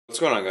What's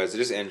going on, guys? It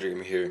is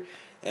Andrew here,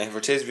 and for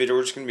today's video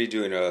we're just going to be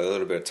doing a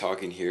little bit of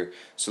talking here.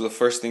 So the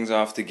first things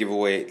off, the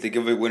giveaway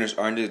winners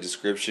are in the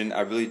description. I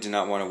really did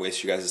not want to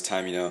waste you guys'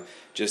 time,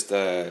 just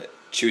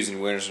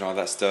choosing winners and all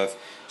that stuff.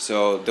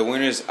 So the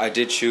winners I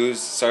did choose,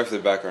 sorry for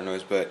the background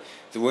noise, but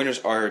the winners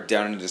are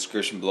down in the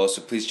description below,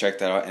 so please check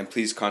that out, and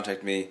please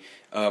contact me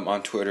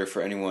on Twitter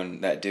for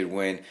anyone that did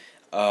win.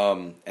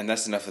 And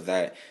that's enough of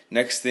that.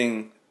 Next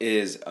thing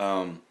is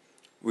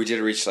we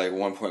did reach like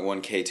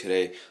 1.1k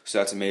today, so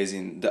that's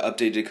amazing. The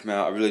update did come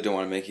out. I really don't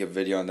want to make a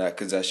video on that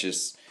because that's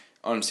just,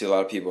 honestly, a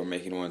lot of people are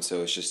making one,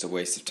 so it's just a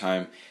waste of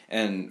time,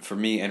 and for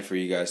me and for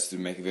you guys to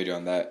make a video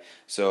on that.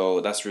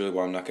 So that's really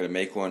why I'm not going to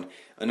make one.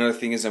 Another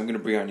thing is I'm going to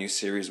bring out a new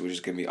series, which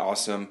is going to be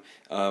awesome.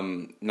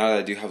 Now that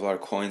I do have a lot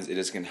of coins, it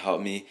is going to help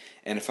me.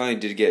 And I finally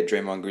did get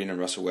Draymond Green and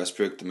Russell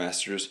Westbrook, the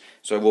Masters,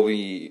 so I will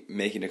be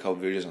making a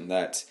couple videos on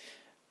that.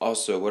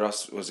 Also, what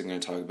else was I going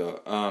to talk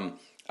about?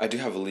 I do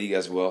have a league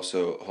as well,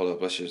 so hold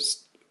up, let's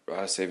just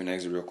save and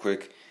exit real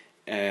quick.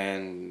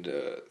 And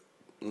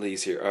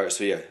leagues here. Alright,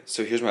 so yeah,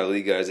 so here's my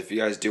league, guys. If you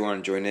guys do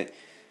want to join it,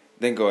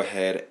 then go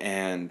ahead,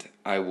 and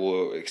I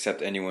will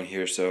accept anyone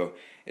here. So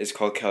it's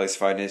called Cali's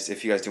Finest.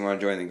 If you guys do want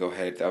to join, then go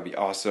ahead. That would be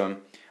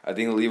awesome. I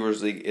think the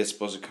Levers League is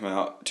supposed to come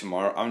out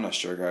tomorrow. I'm not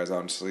sure, guys,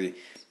 honestly.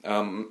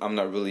 I'm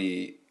not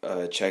really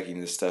checking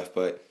this stuff,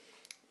 but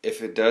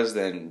if it does,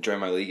 then join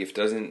my league. If it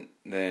doesn't,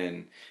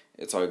 then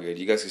it's all good.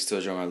 You guys can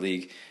still join my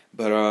league.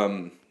 But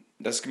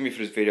that's going to be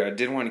for this video. I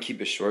did want to keep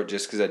it short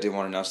just because I did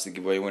want to announce the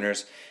giveaway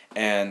winners,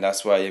 and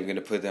that's why I'm going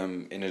to put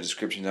them in the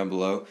description down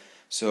below.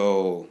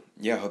 So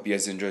yeah, I hope you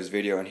guys enjoy this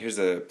video. And here's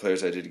the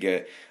players I did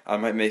get. I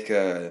might make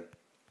a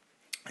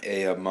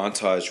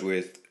montage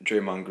with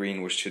Draymond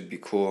Green, which should be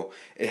cool.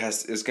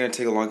 It's going to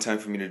take a long time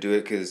for me to do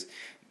it because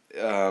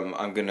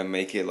I'm gonna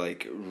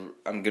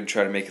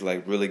try to make it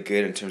like really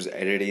good in terms of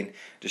editing.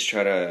 Just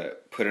try to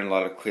put in a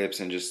lot of clips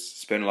and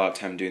just spend a lot of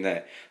time doing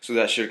that. So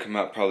that should come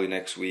out probably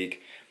next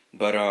week.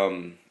 But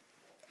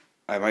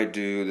I might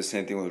do the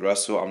same thing with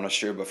Russell. I'm not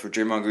sure, but for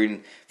Draymond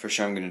Green, for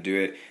sure I'm gonna do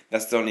it.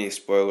 That's the only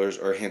spoilers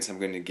or hints I'm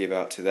gonna give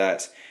out to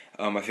that.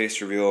 My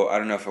face reveal, I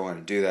don't know if I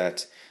want to do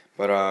that,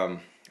 but I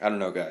don't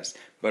know, guys.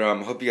 But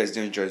I hope you guys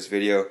do enjoy this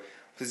video.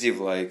 Please leave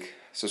a like,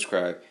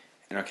 subscribe,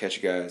 and I'll catch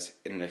you guys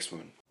in the next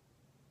one.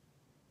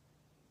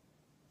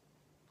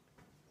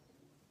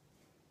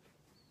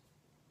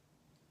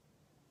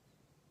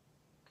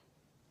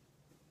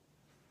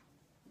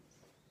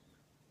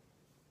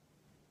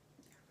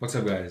 What's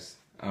up, guys?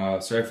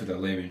 Sorry for the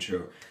lame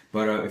intro,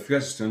 but if you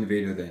guys are still in the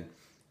video, then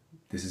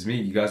this is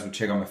me. You guys will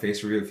check out my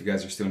face review if you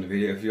guys are still in the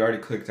video. If you already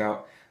clicked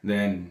out,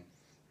 then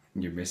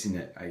you're missing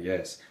it, I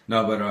guess.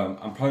 No, but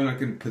I'm probably not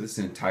going to put this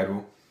in the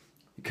title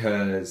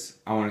because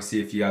I want to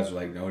see if you guys will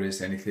like notice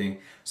anything.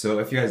 So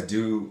if you guys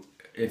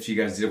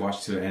did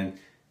watch to the end,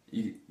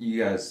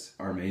 you guys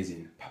are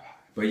amazing.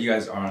 But you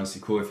guys are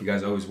honestly cool if you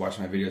guys always watch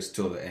my videos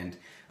till the end.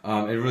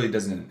 It really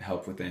doesn't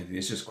help with anything.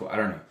 It's just cool. I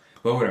don't know,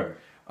 but whatever.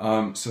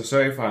 So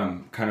sorry if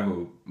I'm kind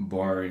of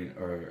boring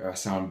or I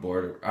sound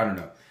bored, or I don't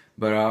know.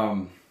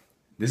 But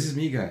this is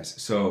me, guys.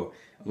 So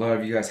a lot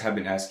of you guys have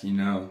been asking,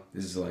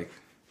 this is like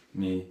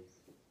me,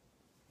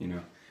 I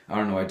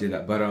don't know why I did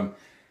that. But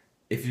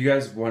if you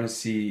guys want to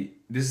see,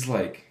 this is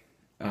like,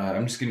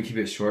 I'm just going to keep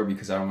it short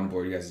because I don't want to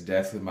bore you guys to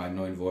death with my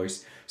annoying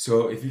voice.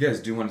 So if you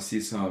guys do want to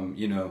see some,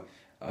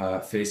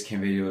 face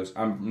cam videos,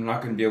 I'm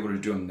not going to be able to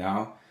do them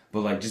now.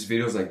 But like just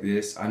videos like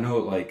this, I know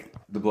like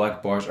the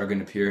black bars are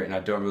gonna appear, and I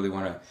don't really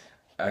want to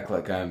act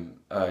like I'm,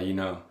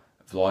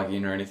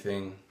 vlogging or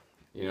anything.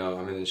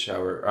 I'm in the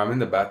shower, or I'm in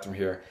the bathroom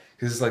here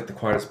because it's like the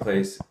quietest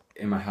place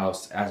in my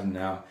house as of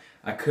now.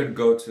 I could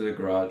go to the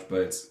garage,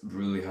 but it's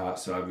really hot,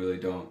 so I really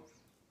don't,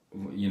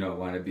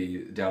 want to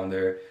be down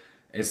there.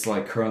 It's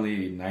like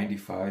currently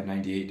 95,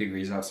 98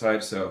 degrees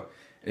outside, so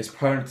it's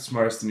probably not the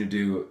smartest thing to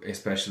do,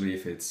 especially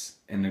if it's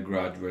in the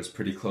garage where it's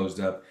pretty closed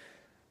up.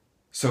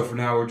 So for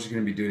now, we're just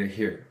gonna be doing it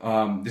here.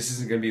 This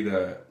is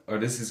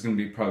gonna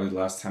be probably the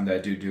last time that I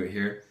do it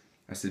here.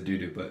 I said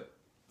do, but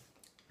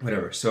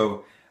whatever.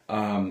 So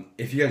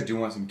if you guys do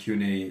want some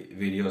Q&A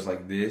videos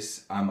like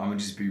this, I'm gonna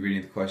just be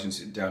reading the questions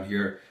down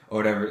here or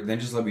whatever. Then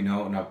just let me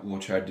know, and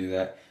we'll try to do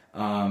that.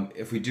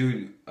 If we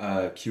do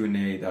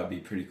Q&A, that'd be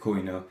pretty cool.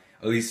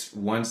 At least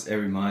once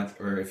every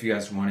month, or if you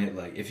guys want it,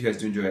 like if you guys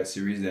do enjoy that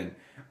series, then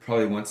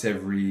probably once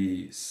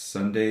every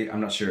Sunday. I'm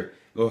not sure.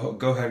 Go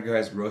ahead,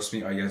 guys, roast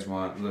me all you guys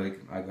want. Like,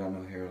 I got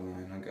no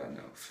hairline, I got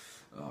no,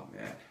 oh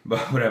man, but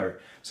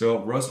whatever. So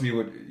roast me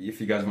if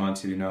you guys want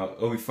to.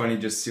 It'll be funny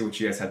just to see what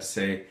you guys have to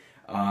say.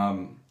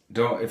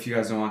 If you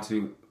guys don't want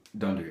to,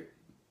 don't do it.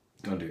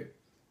 Don't do it.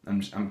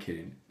 I'm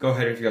kidding. Go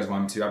ahead if you guys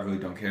want me to. I really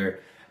don't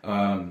care.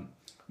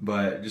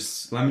 But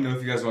just let me know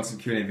if you guys want some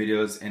Q&A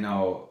videos, and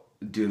I'll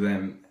do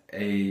them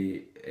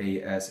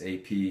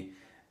ASAP.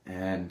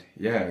 And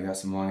yeah, I got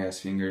some long ass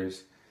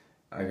fingers.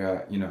 I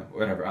got,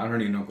 whatever. I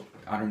don't even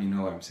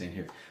know what I'm saying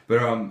here. But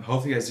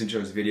hopefully you guys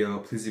enjoyed this video.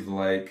 Please leave a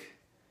like,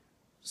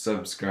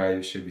 subscribe.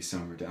 It should be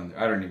somewhere down there.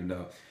 I don't even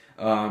know.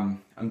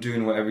 I'm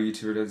doing what every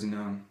YouTuber does,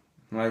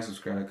 like,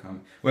 subscribe,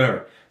 comment,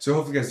 whatever. So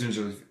hopefully you guys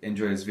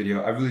enjoy this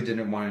video. I really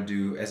didn't want to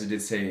do, as I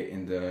did say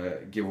in the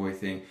giveaway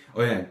thing.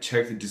 Oh yeah,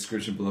 check the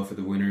description below for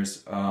the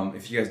winners.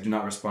 If you guys do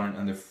not respond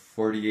in under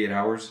 48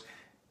 hours,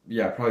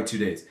 yeah, probably 2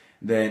 days,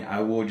 then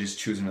I will just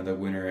choose another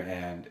winner,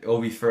 and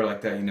it'll be fair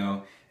like that, you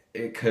know,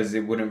 because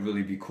it wouldn't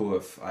really be cool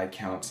if I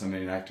count some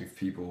inactive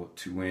people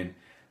to win.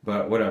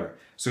 But whatever.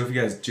 So if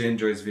you guys did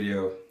enjoy this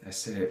video, I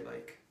said it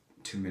like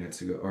 2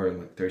 minutes ago or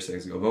like 30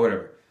 seconds ago, but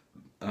whatever.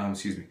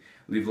 Excuse me.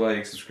 Leave a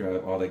like,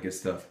 subscribe, all that good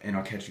stuff, and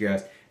I'll catch you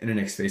guys in the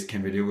next face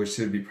cam video, which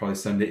should be probably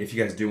Sunday if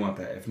you guys do want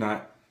that. If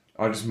not,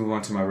 I'll just move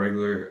on to my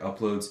regular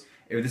uploads.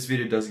 If this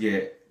video does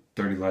get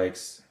 30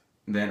 likes,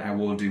 then I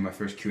will do my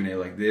first Q&A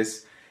like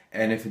this,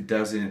 and if it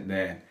doesn't,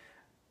 then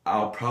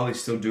I'll probably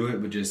still do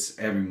it, but just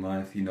every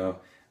month, you know.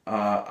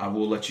 I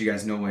will let you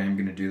guys know when I'm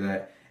gonna do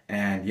that.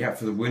 And yeah,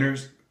 for the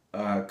winners,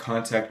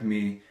 contact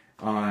me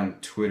on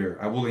Twitter.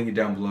 I will link it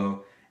down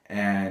below.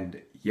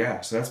 And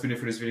yeah, so that's been it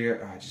for this video.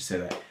 I just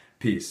said that.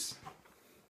 Peace.